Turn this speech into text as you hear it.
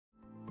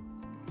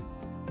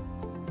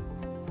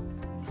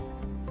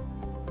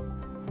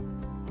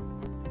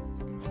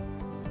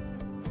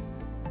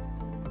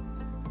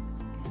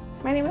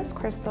My name is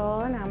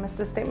Crystal and I'm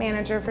Assistant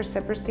Manager for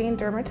Siperstein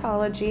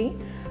Dermatology.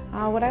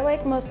 What I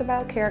like most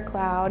about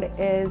CareCloud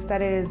is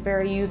that it is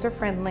very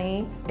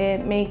user-friendly.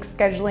 It makes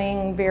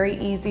scheduling very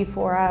easy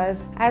for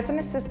us. As an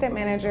Assistant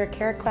Manager,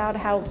 CareCloud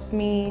helps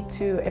me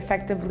to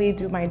effectively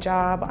do my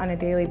job on a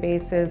daily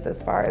basis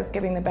as far as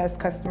giving the best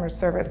customer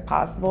service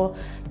possible,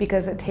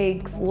 because it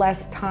takes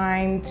less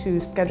time to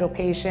schedule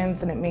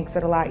patients and it makes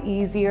it a lot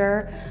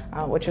easier,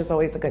 which is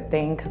always a good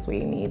thing because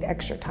we need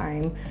extra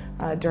time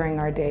during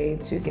our day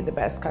to give the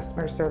best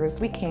customer service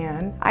we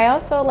can. I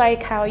also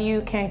like how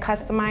you can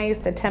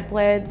customize the templates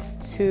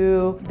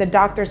to the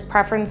doctor's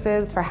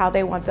preferences for how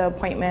they want the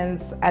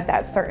appointments at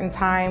that certain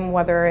time,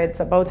 whether it's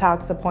a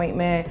Botox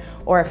appointment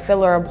or a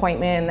filler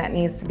appointment that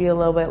needs to be a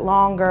little bit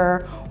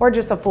longer, or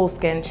just a full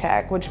skin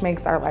check, which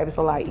makes our lives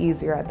a lot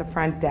easier at the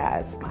front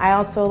desk. I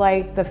also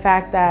like the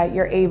fact that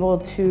you're able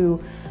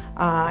to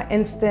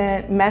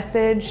instant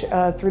message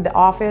through the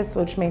office,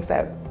 which makes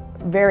that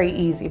very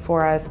easy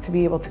for us to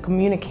be able to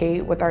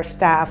communicate with our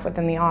staff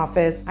within the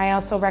office. I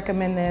also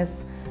recommend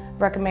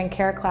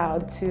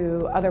CareCloud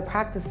to other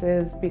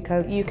practices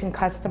because you can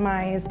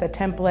customize the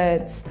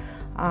templates,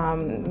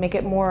 make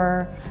it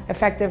more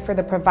effective for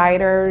the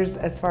providers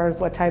as far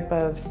as what type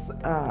of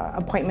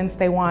appointments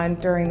they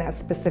want during that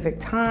specific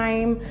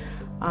time.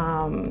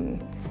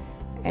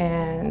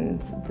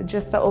 And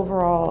just the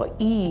overall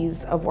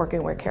ease of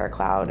working with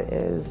CareCloud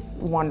is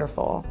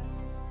wonderful.